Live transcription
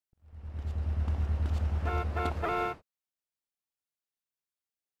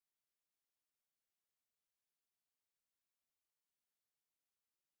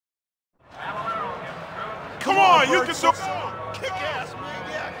on, you can do kick ass,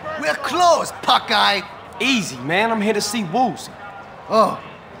 man. We're closed, Puckeye. Easy, man. I'm here to see Woozy. Oh,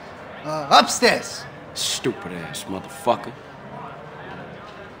 upstairs. Stupid ass motherfucker.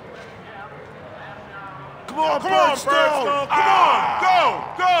 Come on, Birdstone. Come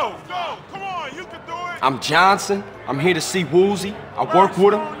on, go. Come on, you can do it. I'm Johnson. I'm here to see Woozy. I work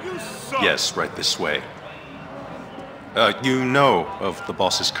with him. Yes, right this way. You know of the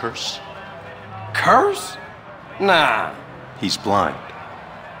boss's curse? Curse? Nah. He's blind.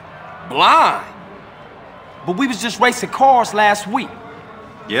 Blind? But we was just racing cars last week.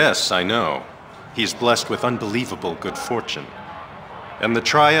 Yes, I know. He's blessed with unbelievable good fortune. And the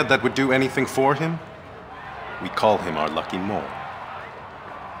triad that would do anything for him? We call him our lucky mole.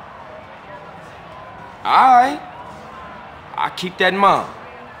 Alright. I'll keep that in mind.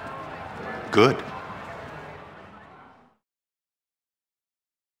 Good.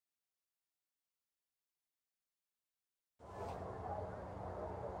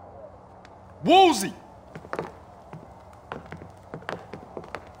 Woozy!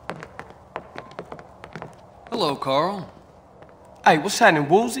 Hello, Carl. Hey, what's happening,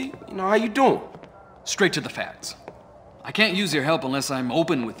 Woozy? You know, how you doing? Straight to the facts. I can't use your help unless I'm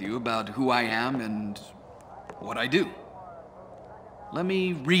open with you about who I am and what I do. Let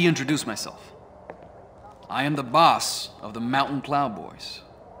me reintroduce myself. I am the boss of the Mountain Cloud Boys.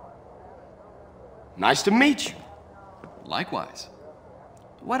 Nice to meet you. Likewise.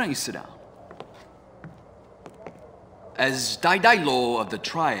 Why don't you sit down? As Daidai-lo of the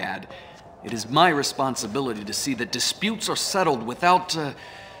Triad, it is my responsibility to see that disputes are settled without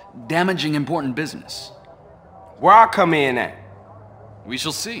damaging important business. Where I come in at? We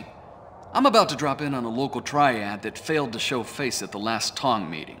shall see. I'm about to drop in on a local triad that failed to show face at the last Tong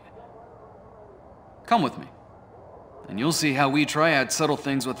meeting. Come with me, and you'll see how we triads settle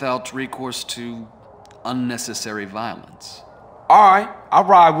things without recourse to unnecessary violence. Alright, I'll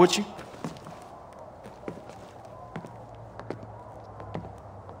ride with you.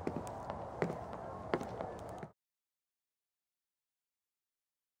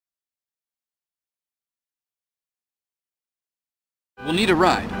 We'll need a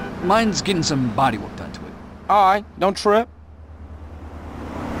ride. Mine's getting some body work done to it. Alright, don't trip.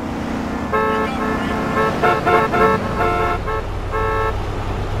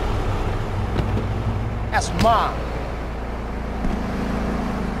 That's mine.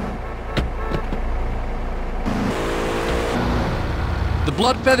 The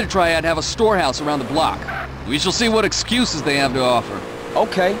Blood Feather Triad have a storehouse around the block. We shall see what excuses they have to offer.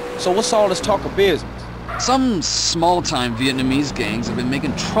 Okay, so what's all this talk of business? Some small-time Vietnamese gangs have been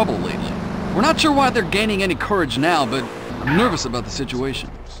making trouble lately. We're not sure why they're gaining any courage now, but I'm nervous about the situation.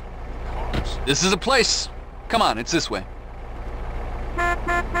 This is a place. Come on, it's this way.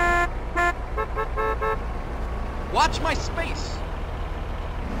 Watch my space.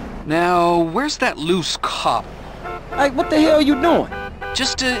 Now, where's that loose cop? Hey, what the hell are you doing?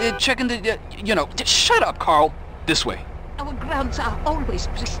 Just checking the, shut up, Carl. This way. Our grounds are always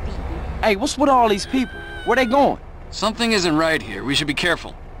pristine. Hey, what's with all these people? Where they going? Something isn't right here. We should be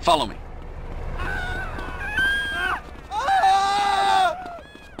careful. Follow me.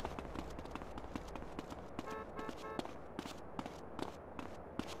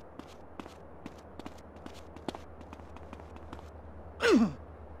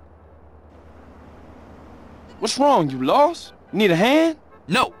 What's wrong? You lost? Need a hand?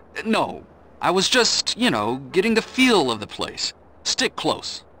 No. I was just, getting the feel of the place. Stick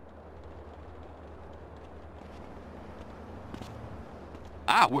close.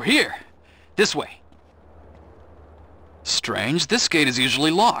 Ah, we're here. This way. Strange, this gate is usually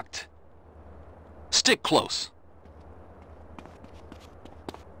locked. Stick close.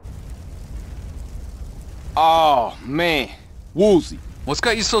 Oh, man. Woozy. What's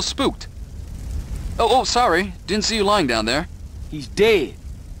got you so spooked? Oh, sorry. Didn't see you lying down there. He's dead.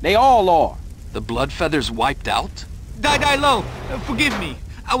 They all are. The Blood Feathers wiped out? Daidai-lo, forgive me.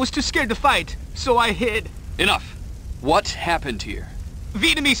 I was too scared to fight, so I hid. Enough. What happened here?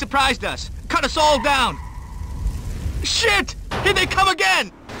 Vietnamese surprised us, cut us all down. Shit! Here they come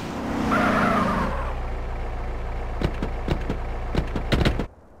again!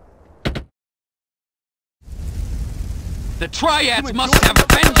 The Triads must have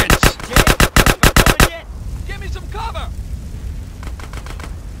vengeance! Give me some cover!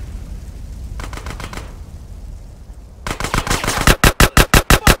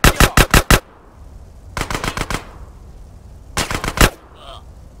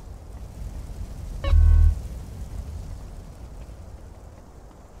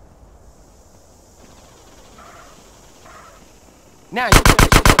 Now you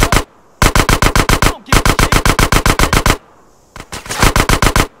don't give a shit.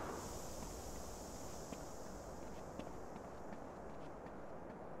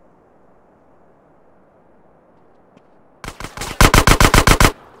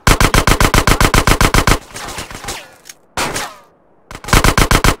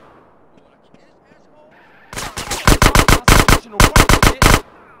 professional work, bitch.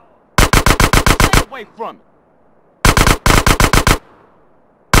 Stay away from it.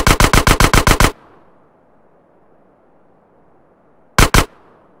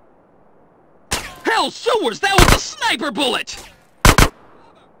 Hell sewers, that was a sniper bullet!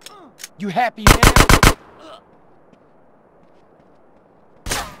 You happy, man?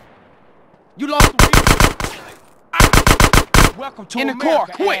 You lost the wheel? Welcome to America, car,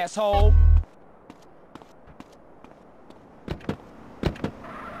 quick, asshole.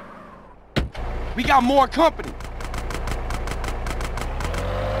 We got more company.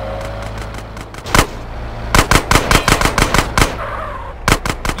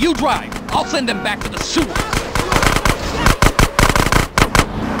 You drive. I'll send them back to the sewers.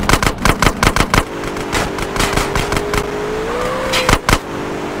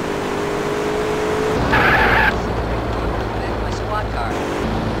 My squad car.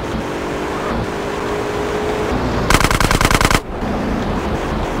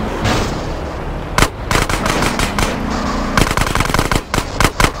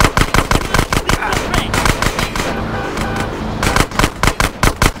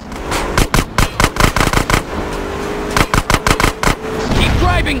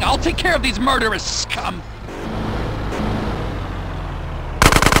 I'll take care of these murderous scum!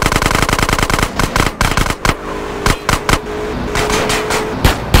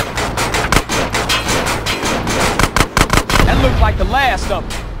 That looks like the last of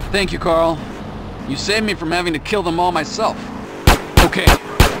them. Thank you, Carl. You saved me from having to kill them all myself. Okay,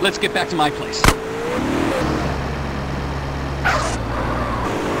 let's get back to my place.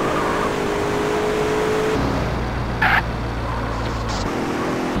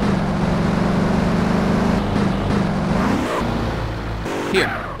 Here,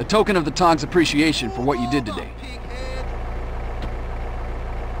 a token of the Tog's appreciation for what you did today.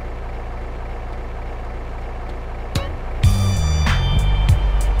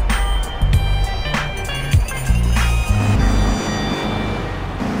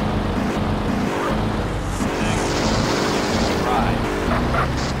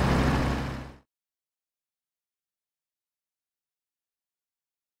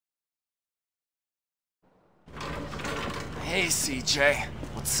 Hey, CJ.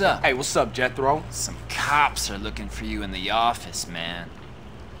 What's up? Hey, what's up, Jethro? Some cops are looking for you in the office, man.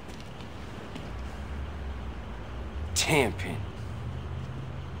 Tenpin.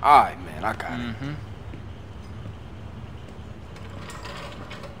 Alright, man, I got it.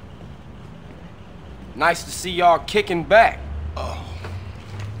 Nice to see y'all kicking back.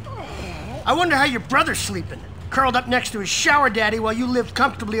 I wonder how your brother's sleeping. Curled up next to his shower daddy while you lived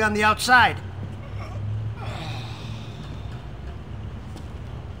comfortably on the outside.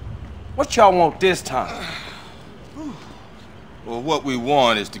 What y'all want this time? Well, what we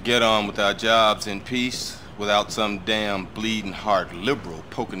want is to get on with our jobs in peace without some damn bleeding heart liberal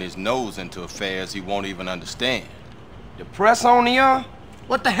poking his nose into affairs he won't even understand. The press on you?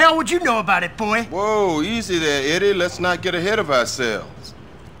 What the hell would you know about it, boy? Whoa, easy there, Eddie. Let's not get ahead of ourselves.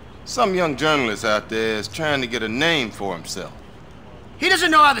 Some young journalist out there is trying to get a name for himself. He doesn't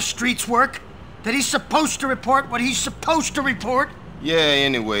know how the streets work. That he's supposed to report what he's supposed to report. Yeah,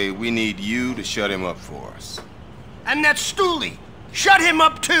 anyway, we need you to shut him up for us. And that Stooley. Shut him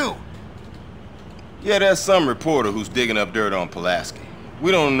up, too. Yeah, there's some reporter who's digging up dirt on Pulaski.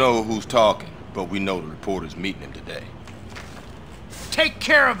 We don't know who's talking, but we know the reporter's meeting him today. Take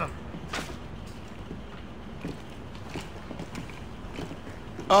care of him.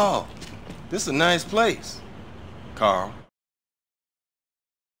 Oh, this is a nice place. Carl.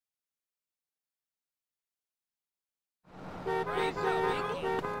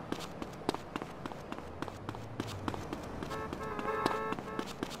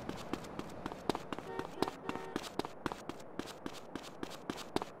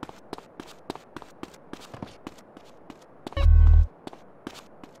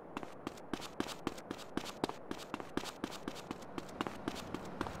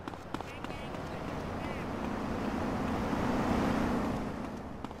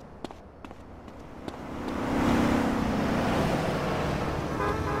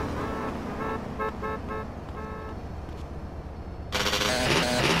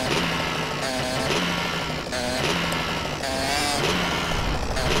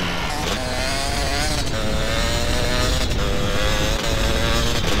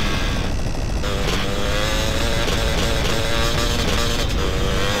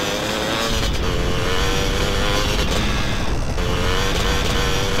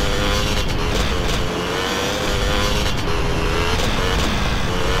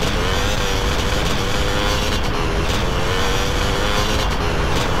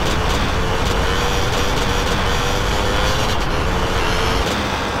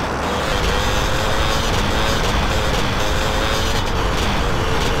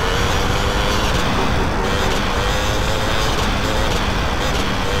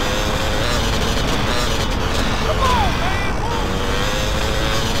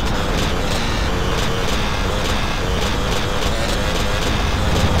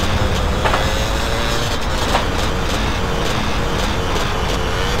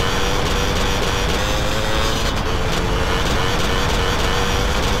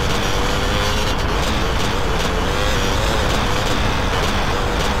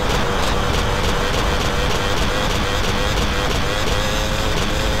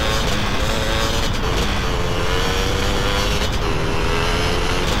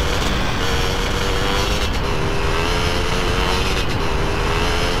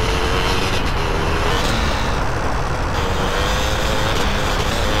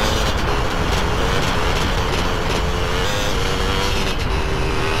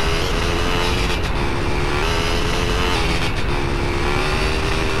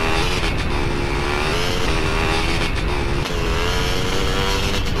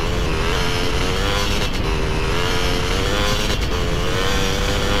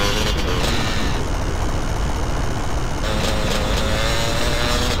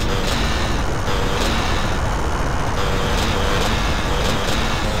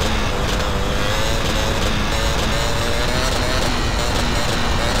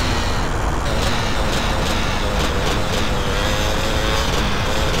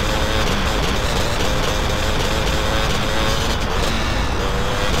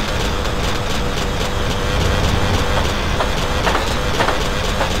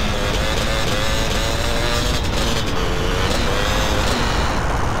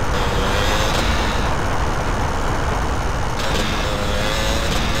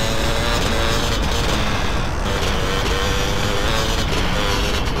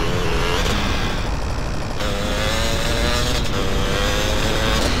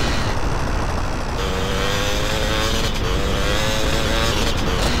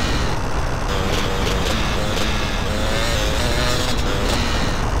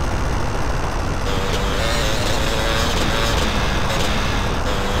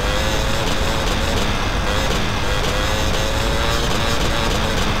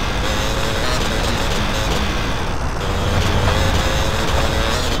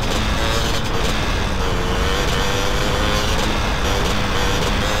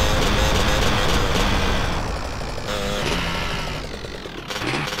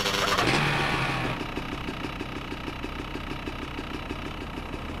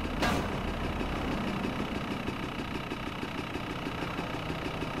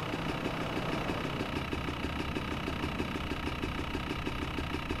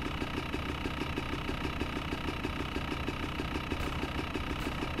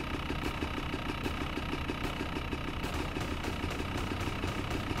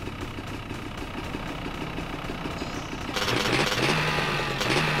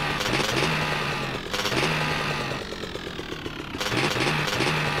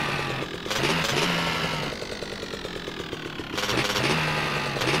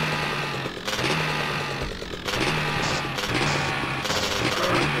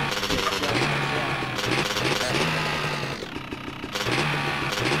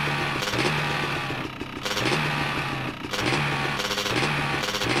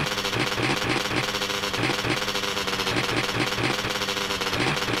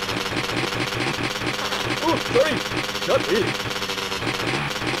 Hey, shut it.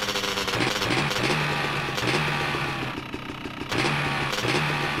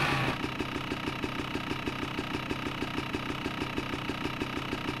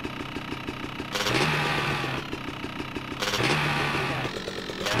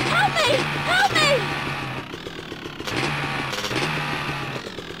 Help me! Help me!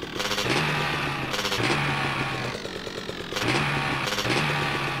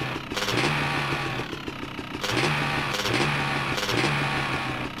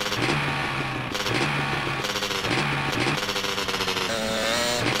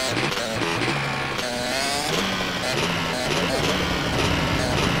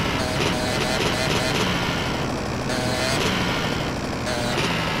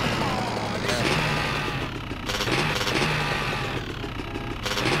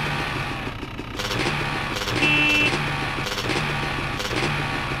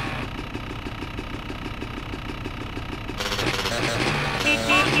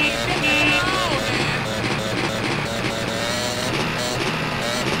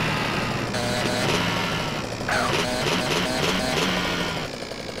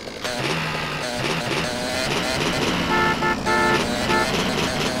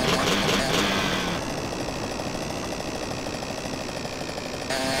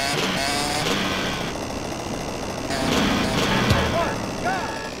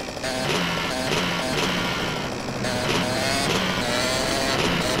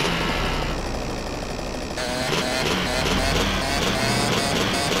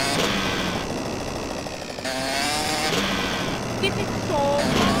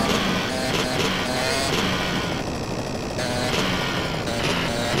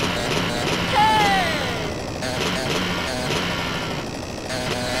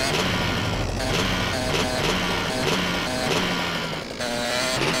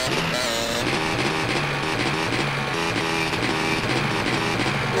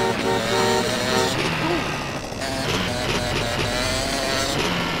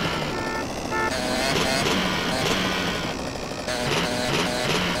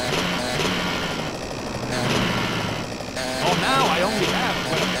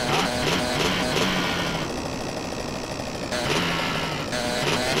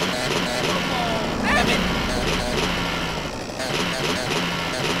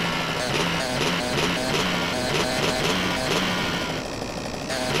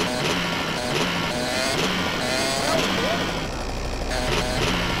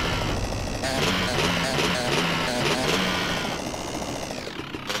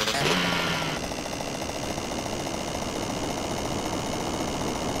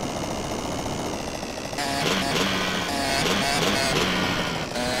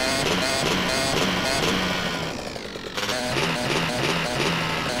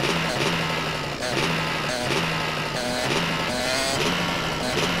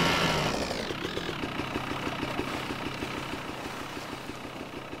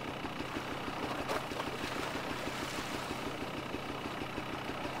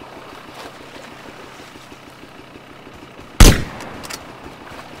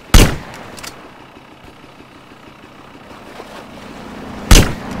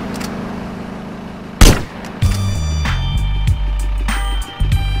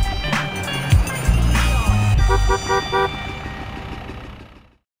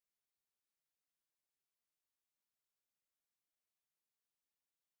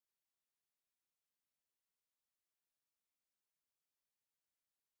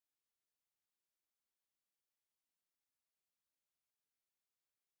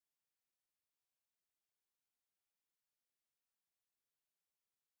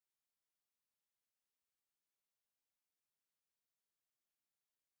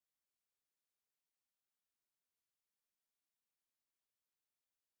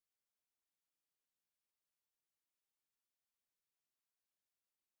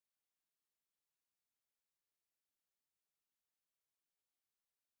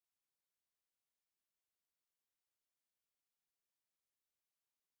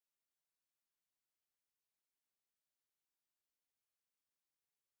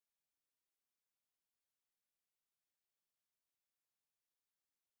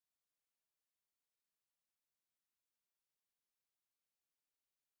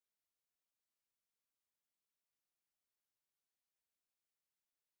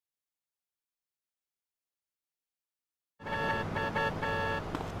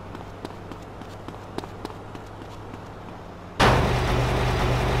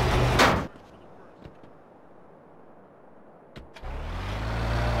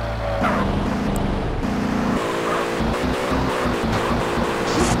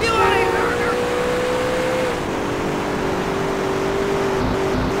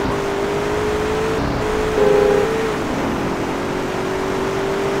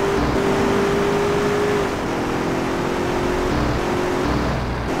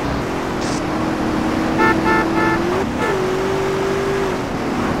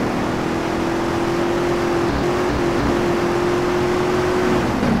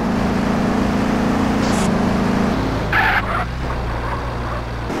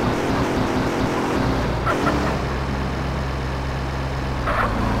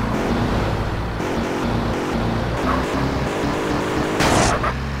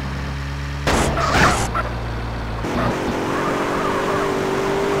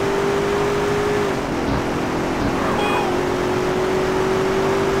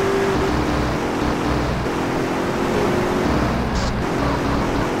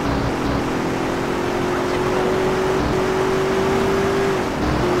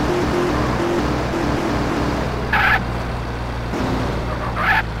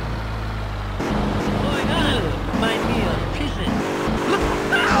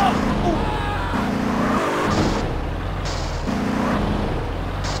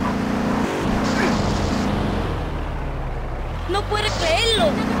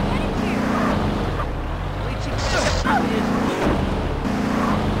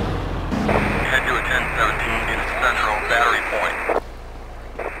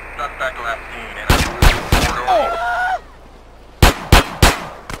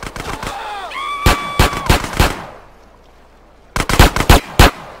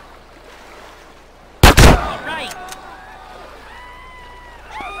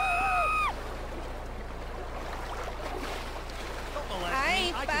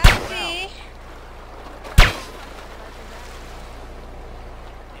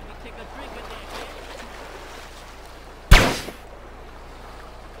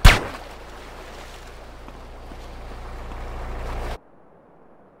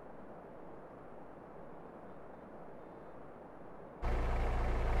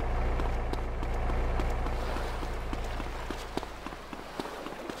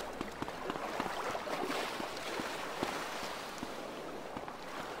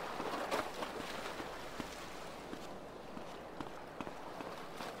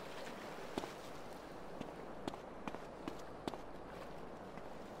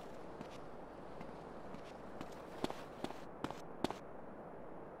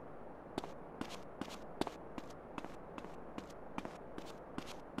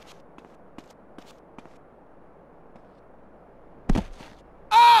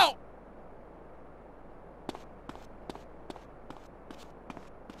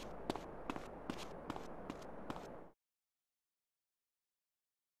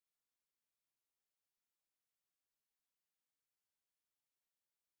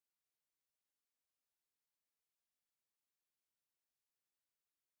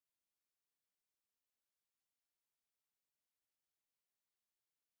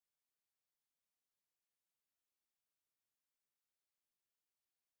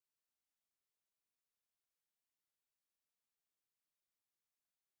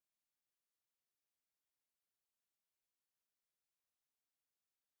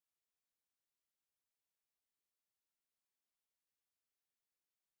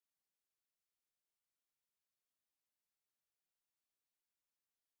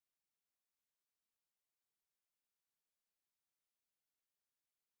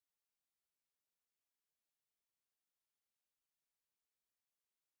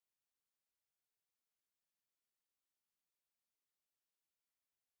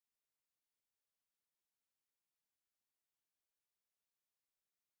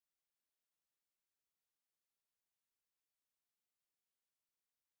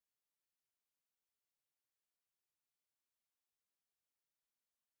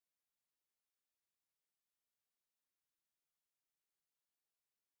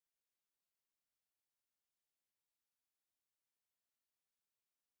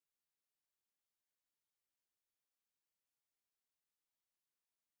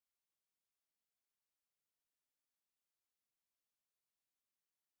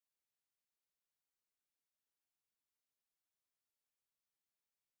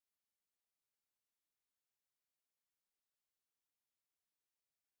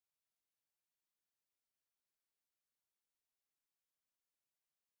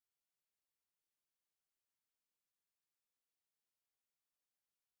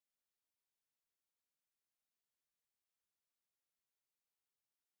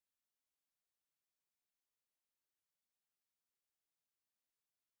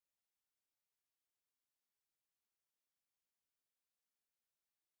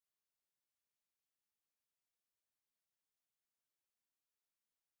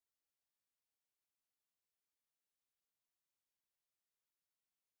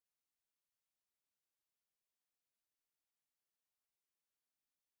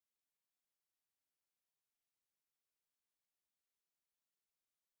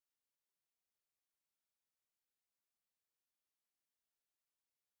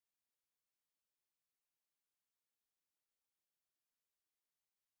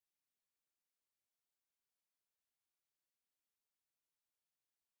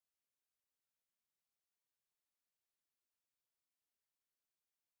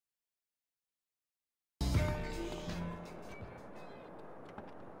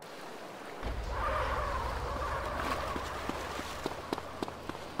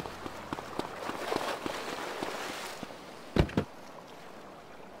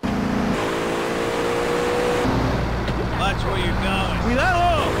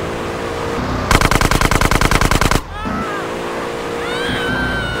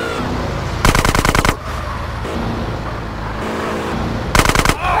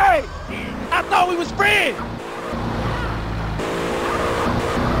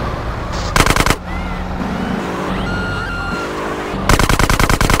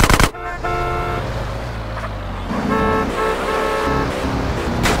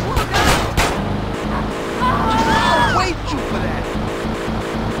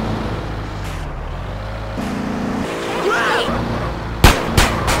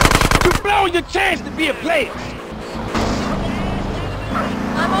 your chance to be a player.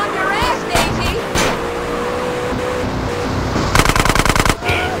 I'm on your ass, Daisy.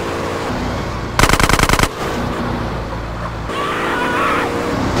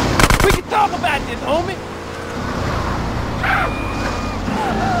 We can talk about this, homie.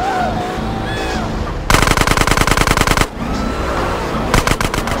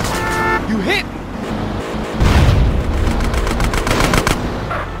 You hit me.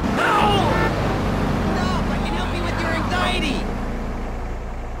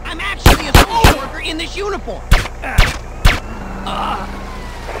 I'm actually a social worker in this uniform. We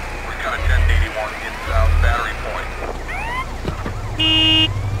got a 1081 inbound battery point.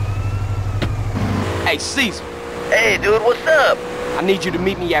 Hey, Caesar. Hey, dude, what's up? I need you to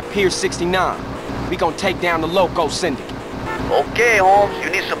meet me at Pier 69. We gonna take down the Loco Syndicate. Okay, Holmes, you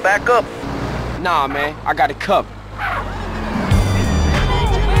need some backup? Nah, man, I got it covered.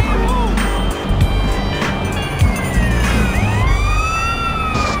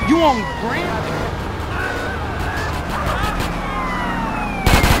 You on green?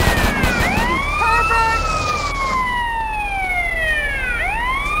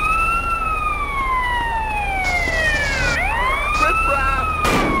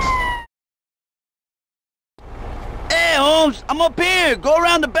 Hey, Holmes, I'm up here. Go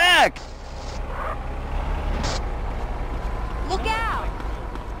around the back. Look out!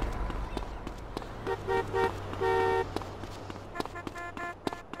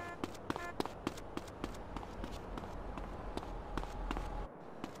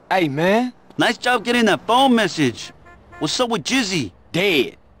 Hey, man. Nice job getting that phone message. What's up with Jizzy?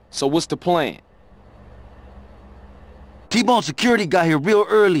 Dead. So what's the plan? T-Bone security got here real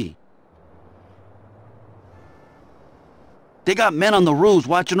early. They got men on the roofs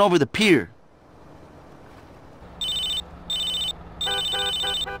watching over the pier.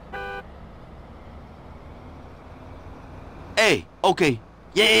 Hey, okay.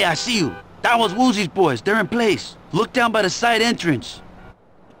 Yeah, I see you. That was Woozy's boys. They're in place. Look down by the side entrance.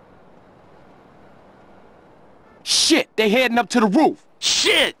 Shit, they heading up to the roof.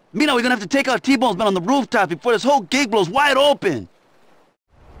 Shit! Mina, we're gonna have to take out T-Bone's men on the rooftop before this whole gig blows wide open.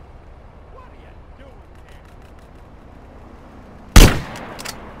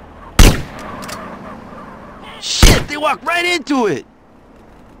 Shit, they walked right into it.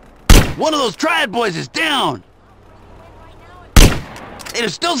 One of those Triad boys is down. Hey,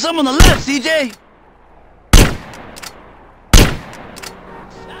 there's still some on the left, CJ.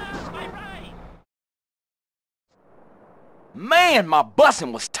 Man, my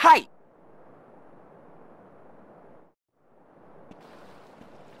busing was tight.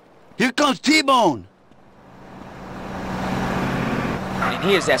 Here comes T-Bone. And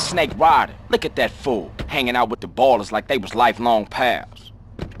here's that snake rider. Look at that fool, hanging out with the ballers like they was lifelong pals.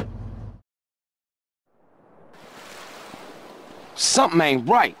 Something ain't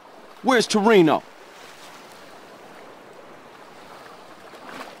right. Where's Toreno?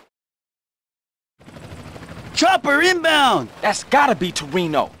 Chopper inbound! That's gotta be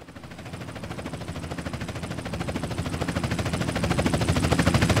Toreno.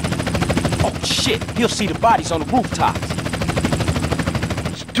 Oh shit, he'll see the bodies on the rooftops.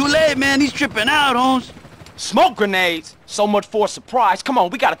 It's too late, man. He's tripping out, Holmes. Smoke grenades? So much for a surprise. Come on,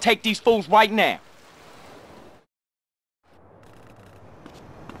 we gotta take these fools right now.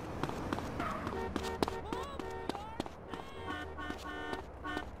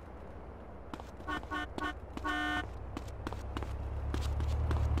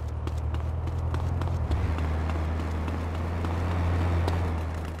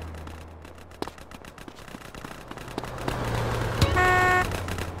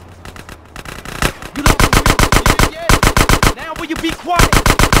 Will you be quiet?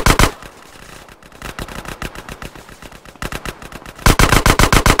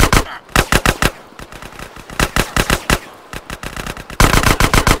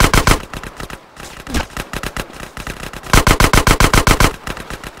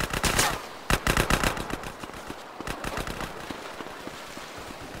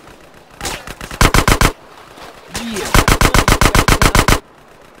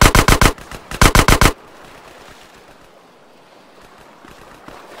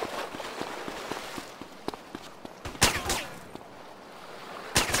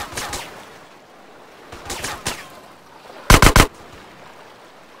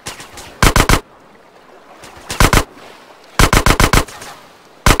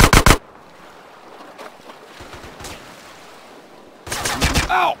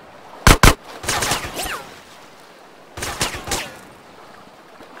 Ow!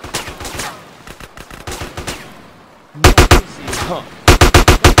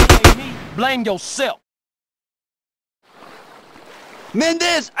 blame yourself.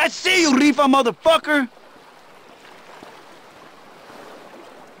 Mendez, I see you, Rifa motherfucker!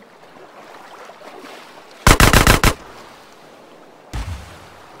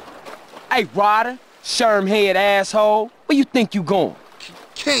 Hey, Ryder, sherm-head asshole, where you think you going?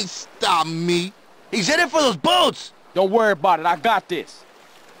 Can't stop me. He's headed for those boats! Don't worry about it, I got this.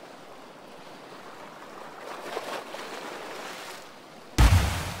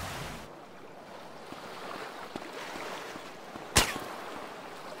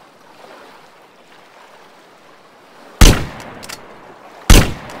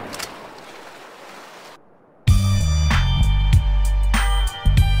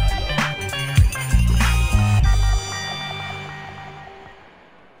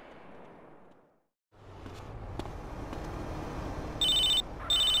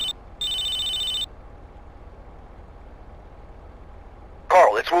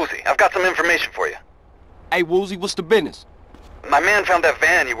 It's Woozy. I've got some information for you. Hey, Woozy, what's the business? My man found that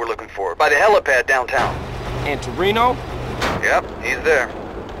van you were looking for by the helipad downtown. And Toreno? Yep, he's there.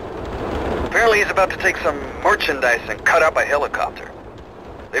 Apparently he's about to take some merchandise and cut up a helicopter.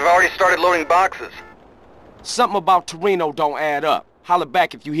 They've already started loading boxes. Something about Toreno don't add up. Holler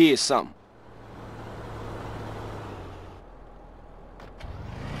back if you hear something.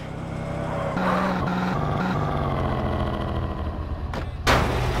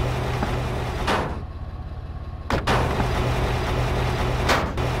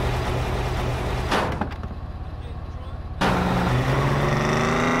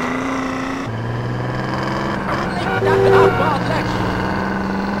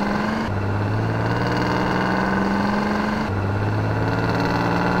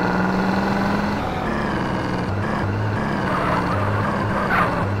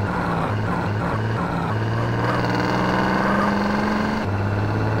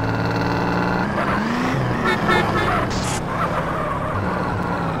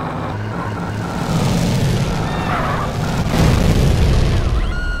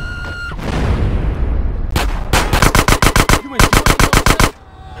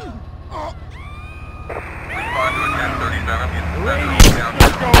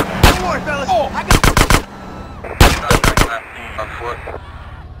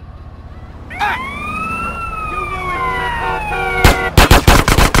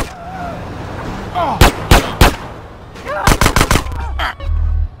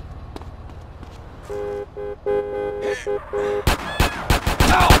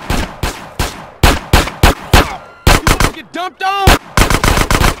 Dumped on!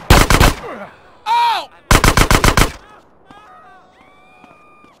 Oh!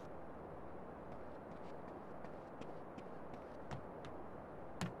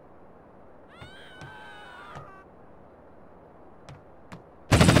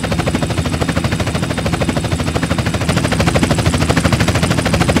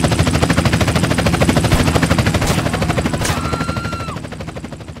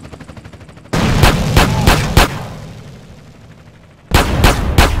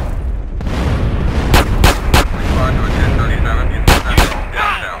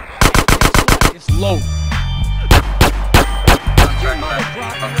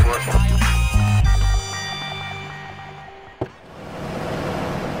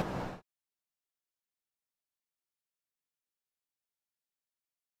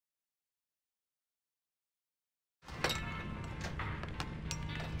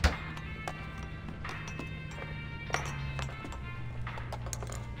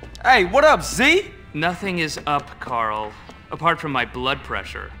 Hey, what up, Z? Nothing is up, Carl, apart from my blood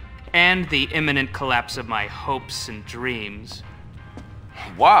pressure and the imminent collapse of my hopes and dreams.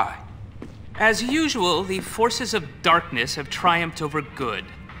 Why? As usual, the forces of darkness have triumphed over good.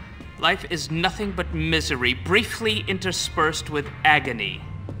 Life is nothing but misery, briefly interspersed with agony.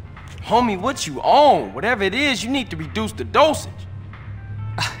 Homie, what you on? Whatever it is, you need to reduce the dosage.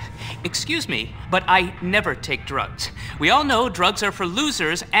 Excuse me, but I never take drugs. We all know drugs are for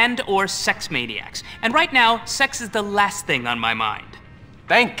losers and/or sex maniacs. And right now, sex is the last thing on my mind.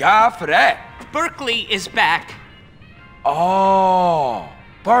 Thank God for that. Berkeley is back. Oh,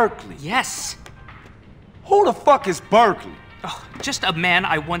 Berkeley. Yes. Who the fuck is Berkeley? Oh, just a man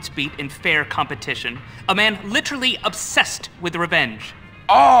I once beat in fair competition. A man literally obsessed with revenge.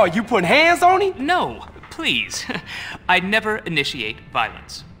 Oh, you putting hands on him? No, please. I never initiate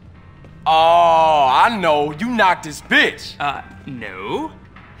violence. Oh, I know. You knocked this bitch. No.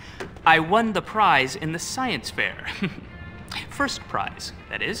 I won the prize in the science fair. First prize,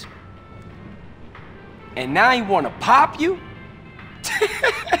 that is. And now you want to pop you?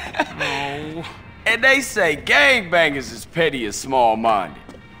 No. And they say gangbangers is petty and small-minded.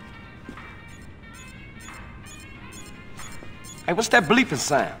 Hey, what's that bleeping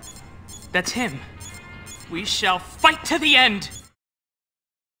sound? That's him. We shall fight to the end!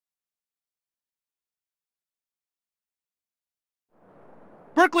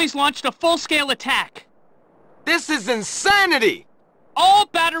 Berkeley's launched a full-scale attack. This is insanity! All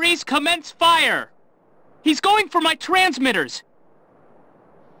batteries commence fire! He's going for my transmitters!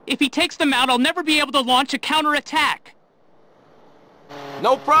 If he takes them out, I'll never be able to launch a counterattack.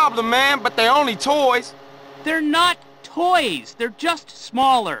 No problem, man, but they're only toys. They're not toys. They're just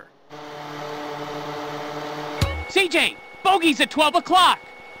smaller. CJ, bogey's at 12 o'clock.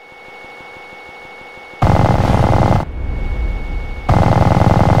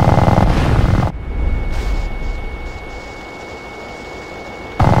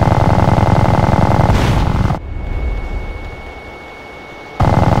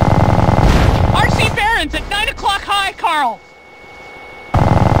 RC Barron's at 9 o'clock high, Carl.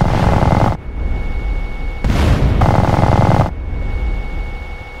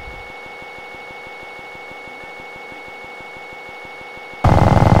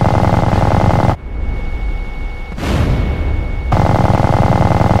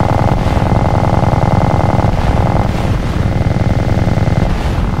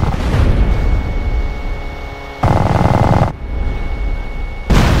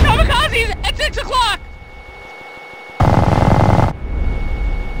 At 6 o'clock!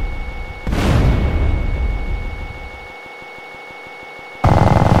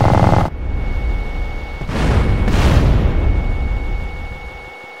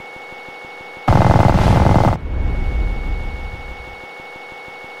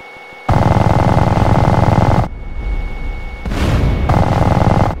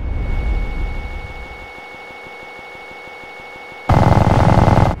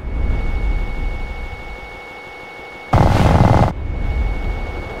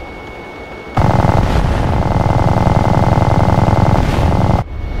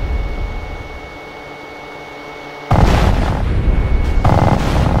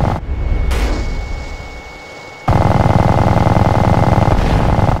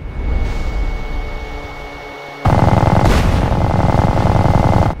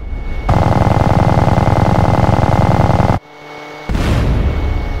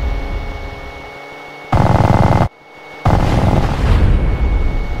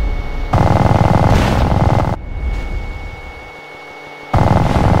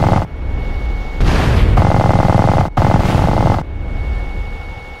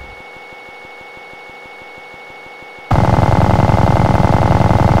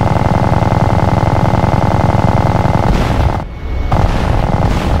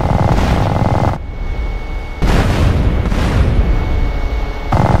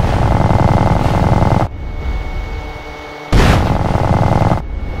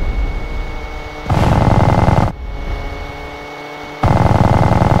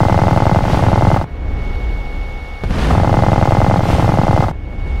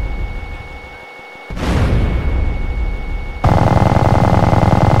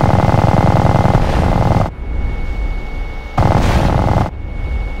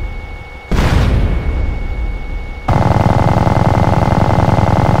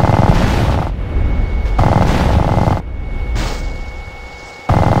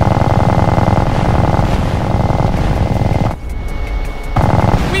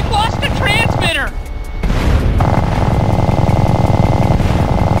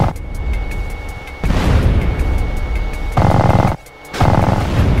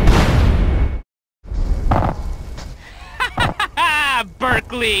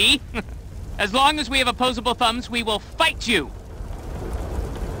 Berkeley! As long as we have opposable thumbs, we will fight you!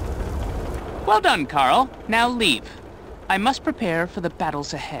 Well done, Carl. Now leave. I must prepare for the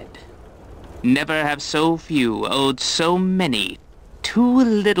battles ahead. Never have so few owed so many. Too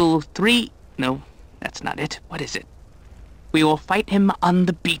little, three... No, that's not it. What is it? We will fight him on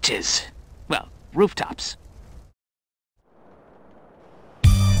the beaches. Well, rooftops.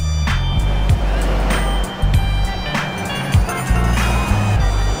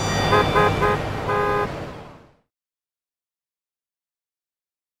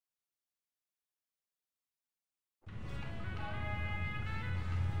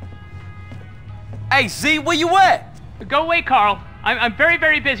 Hey, Z, where you at? Go away, Carl. I'm very,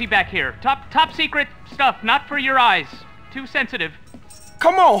 very busy back here. Top secret stuff, not for your eyes. Too sensitive.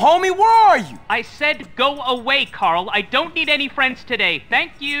 Come on, homie, where are you? I said go away, Carl. I don't need any friends today.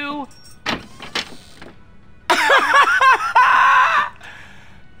 Thank you.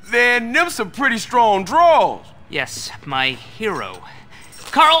 Man, them some pretty strong draws. Yes, my hero.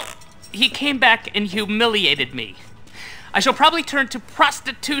 Carl, he came back and humiliated me. I shall probably turn to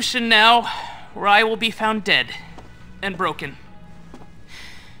prostitution now, where I will be found dead and broken.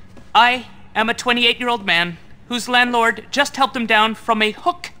 I am a 28-year-old man whose landlord just helped him down from a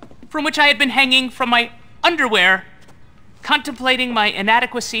hook from which I had been hanging from my underwear, contemplating my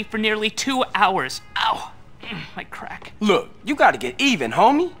inadequacy for nearly 2 hours. Ow! My crack. Look, you gotta get even,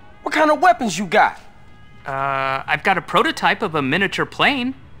 homie. What kind of weapons you got? I've got a prototype of a miniature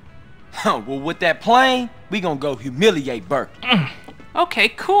plane. Well, with that plane, we gonna go humiliate Berkeley. Okay,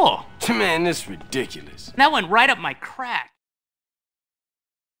 cool. Man, this is ridiculous. That went right up my crack.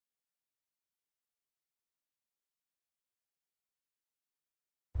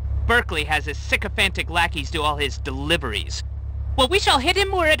 Berkeley has his sycophantic lackeys do all his deliveries. Well, we shall hit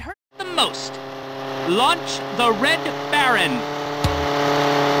him where it hurts the most. Launch the Red Baron.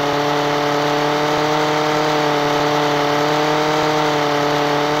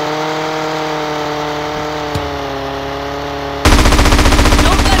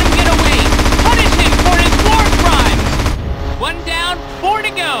 Don't let him get away. Punish him for his war crimes. 1 down, 4 to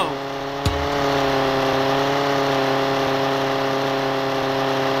go.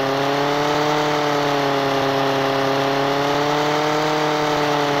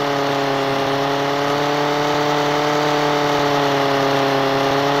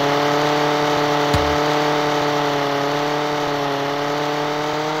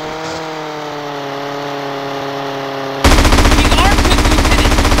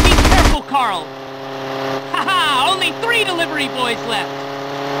 Carl. Haha, only 3 delivery boys left.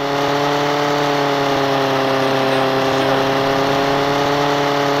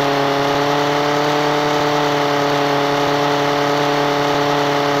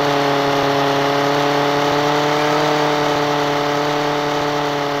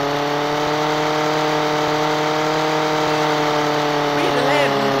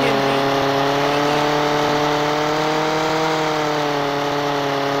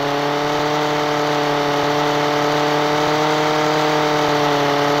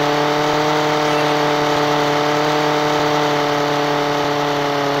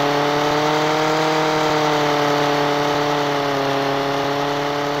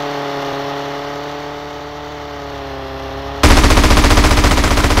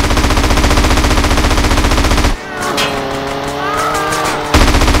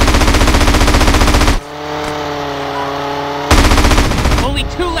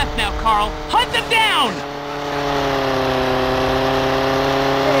 Carl. Hunt them down!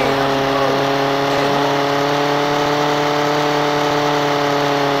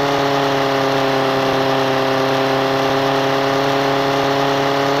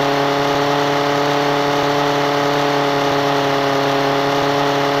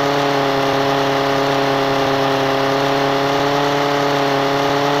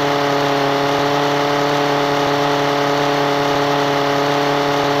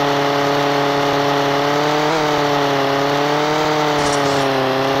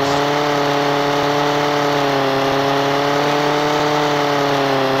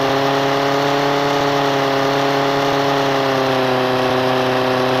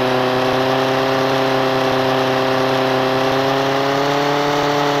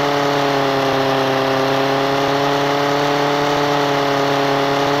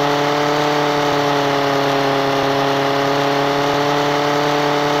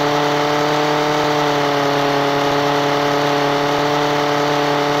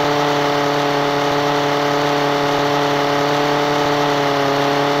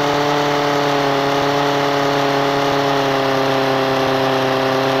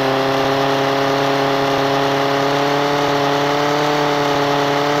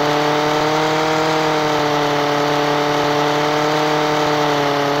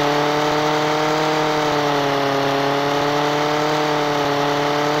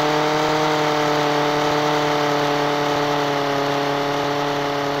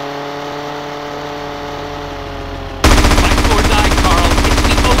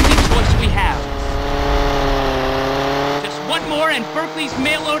 And Berkeley's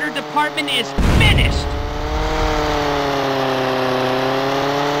mail order department is finished!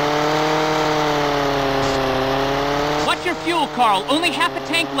 Watch your fuel, Carl. Only half a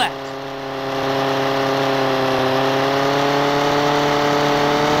tank left.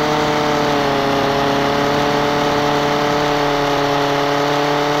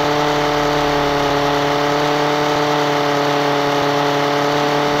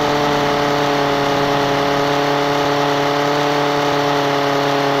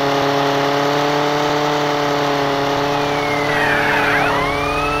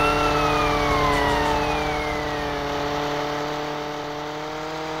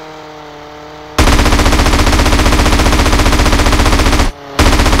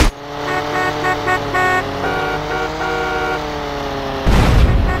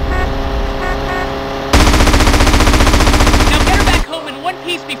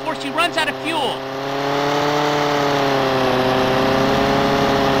 before she runs out of fuel.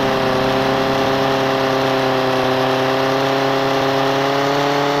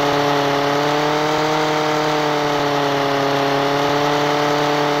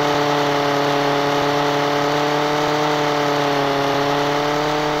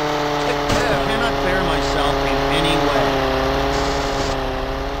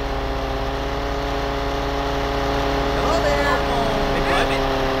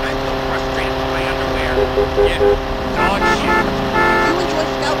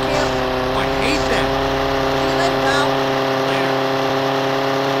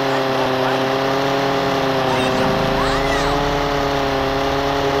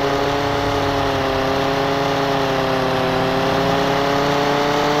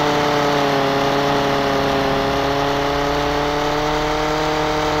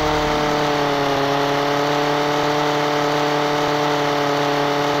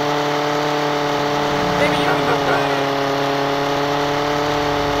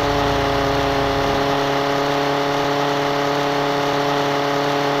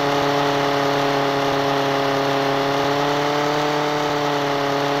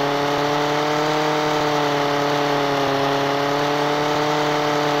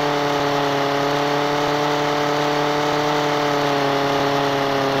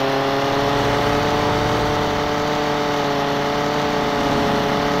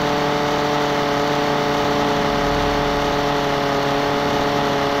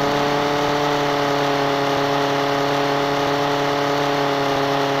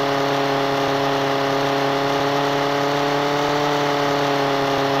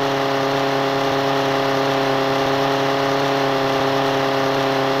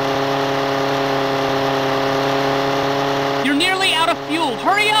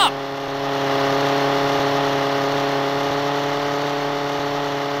 Hurry up!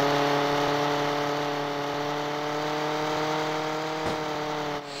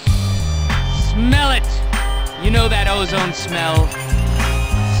 Smell it! You know that ozone smell.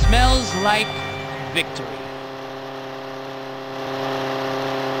 Smells like victory.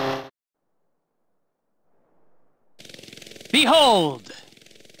 Behold!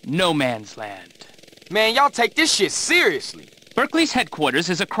 No Man's Land. Man, y'all take this shit seriously. Berkeley's headquarters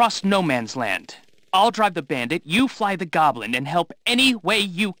is across No Man's Land. I'll drive the Bandit, you fly the Goblin, and help any way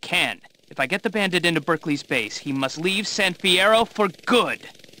you can. If I get the Bandit into Berkeley's base, he must leave San Fierro for good.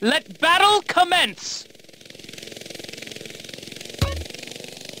 Let battle commence!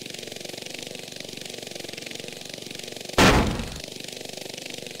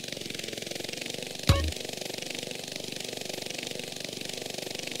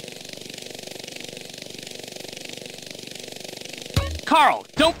 Carl,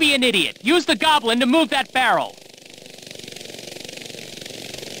 don't be an idiot. Use the Goblin to move that barrel.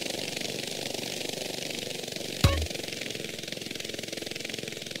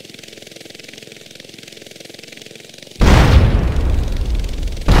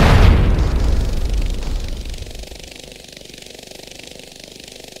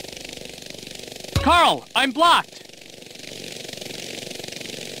 Carl, I'm blocked.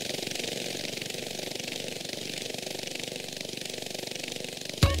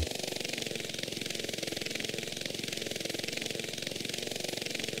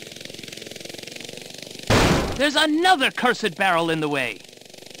 There's another cursed barrel in the way.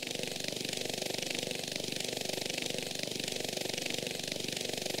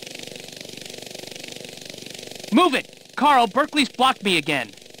 Move it! Carl, Berkeley's blocked me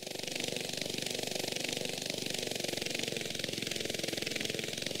again.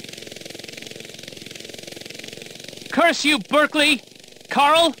 Curse you, Berkeley!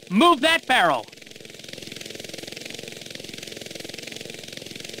 Carl, move that barrel!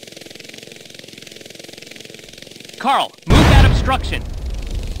 Carl, move that obstruction!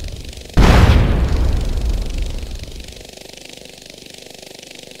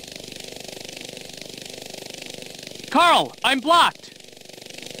 Carl, I'm blocked!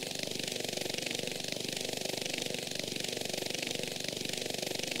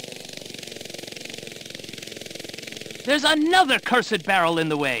 There's another cursed barrel in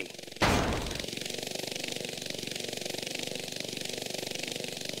the way.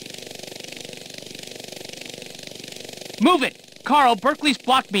 Move it! Carl, Berkeley's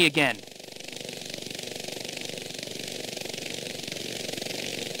blocked me again.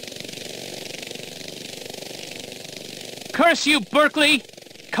 Curse you, Berkeley!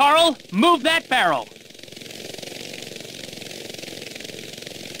 Carl, move that barrel!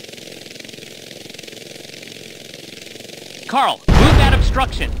 Carl, move that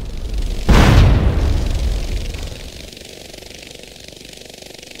obstruction!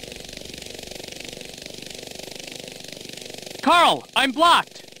 Carl, I'm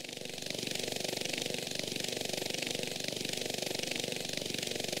blocked!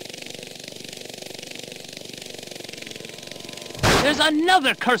 There's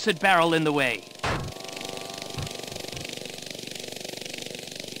another cursed barrel in the way!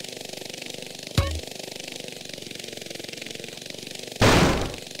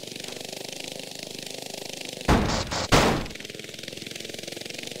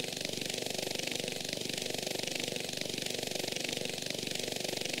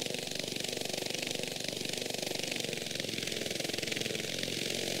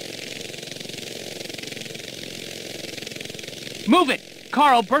 Move it!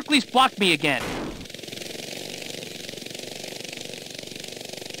 Carl, Berkeley's blocked me again.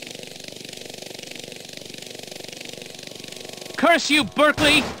 Curse you,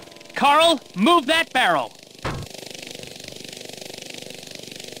 Berkeley! Carl, move that barrel!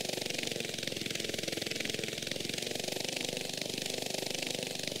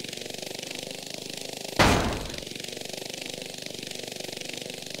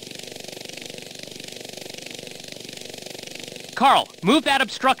 Carl, move that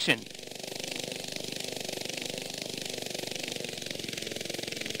obstruction.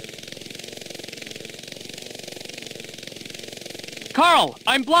 Carl,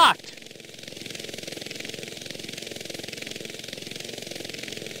 I'm blocked.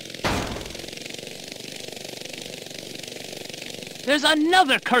 There's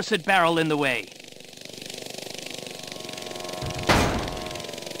another cursed barrel in the way.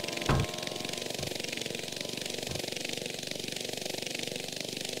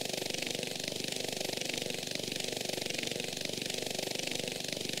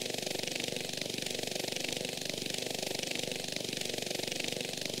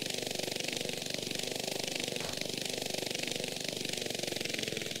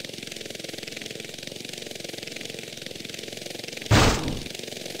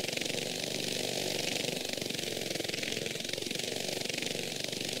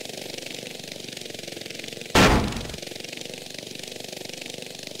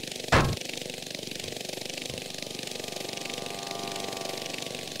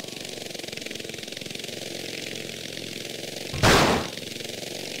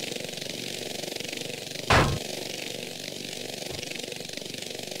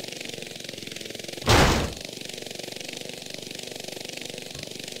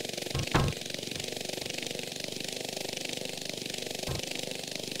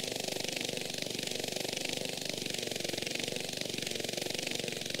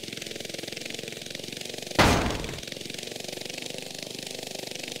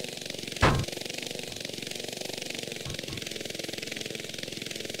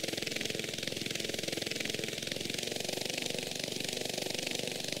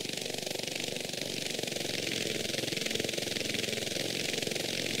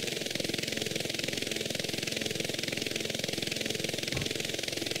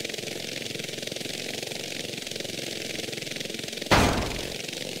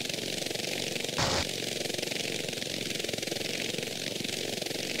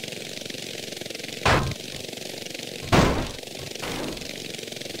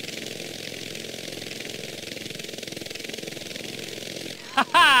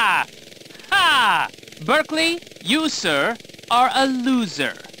 Ha! Ha! Berkeley, you, sir, are a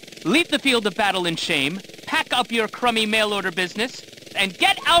loser. Leave the field of battle in shame, pack up your crummy mail-order business, and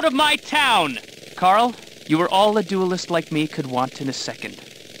get out of my town! Carl, you are all a duelist like me could want in a second.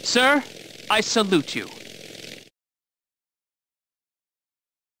 Sir, I salute you.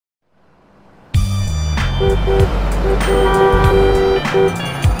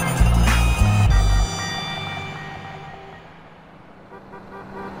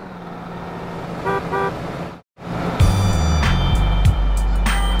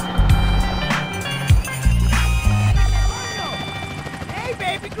 Hey,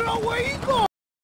 baby girl, where you going?